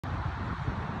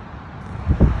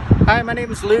Hi, my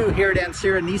name is Lou here at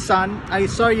Ancira Nissan. I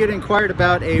saw you had inquired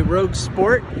about a Rogue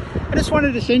Sport. I just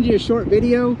wanted to send you a short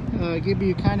video, give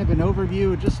you kind of an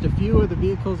overview of just a few of the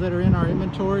vehicles that are in our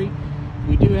inventory.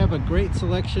 We do have a great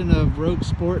selection of Rogue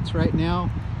Sports right now,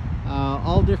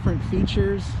 all different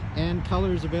features and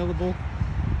colors available.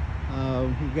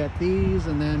 We've got these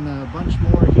and then a bunch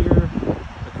more here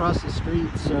across the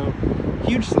street, so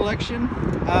huge selection.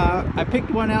 I picked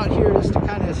one out here just to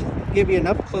kind of give you an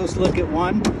up-close look at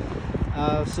one.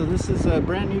 So this is a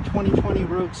brand new 2020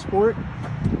 Rogue Sport.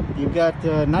 You've got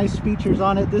nice features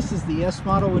on it. This is the S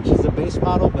model, which is a base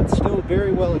model, but still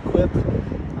very well equipped.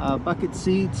 Bucket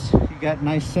seats, you've got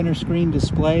nice center screen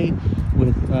display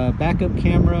with backup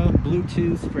camera,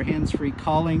 Bluetooth for hands-free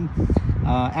calling.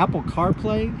 Apple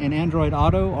CarPlay and Android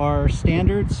Auto are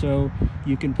standard, so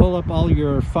you can pull up all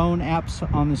your phone apps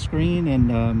on the screen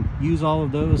and use all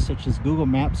of those, such as Google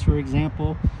Maps, for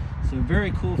example. So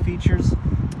very cool features.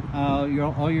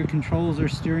 All your controls are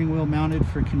steering wheel mounted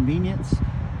for convenience.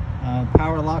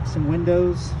 Power locks and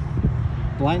windows,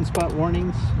 blind spot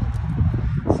warnings.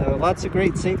 So lots of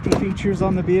great safety features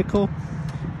on the vehicle.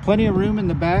 Plenty of room in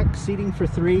the back, seating for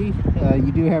 3.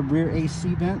 You do have rear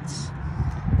AC vents.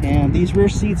 And these rear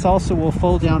seats also will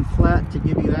fold down flat to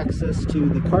give you access to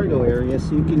the cargo area,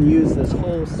 so you can use this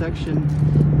whole section.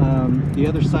 The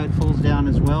other side folds down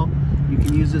as well. You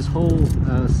can use this whole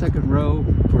second row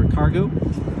for cargo.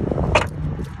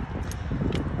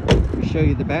 Let me show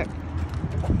you the back.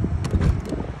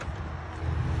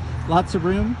 Lots of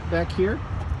room back here.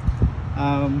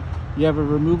 You have a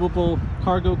removable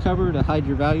cargo cover to hide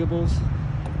your valuables.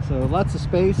 So lots of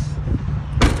space.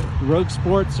 Rogue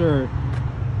Sports are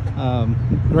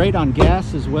great on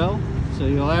gas as well, so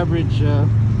you'll average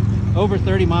over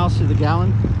 30 miles to the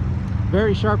gallon.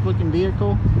 Very sharp looking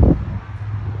vehicle,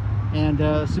 and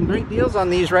some great deals on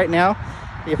these right now.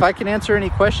 If I can answer any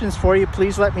questions for you,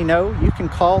 please let me know. You can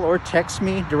call or text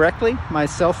me directly. My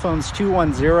cell phone's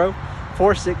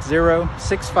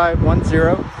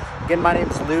 210-460-6510. Again, my name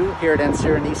is Lou here at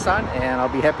Ancira Nissan, and I'll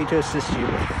be happy to assist you.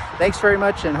 Thanks very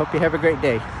much, and hope you have a great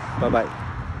day. Bye-bye.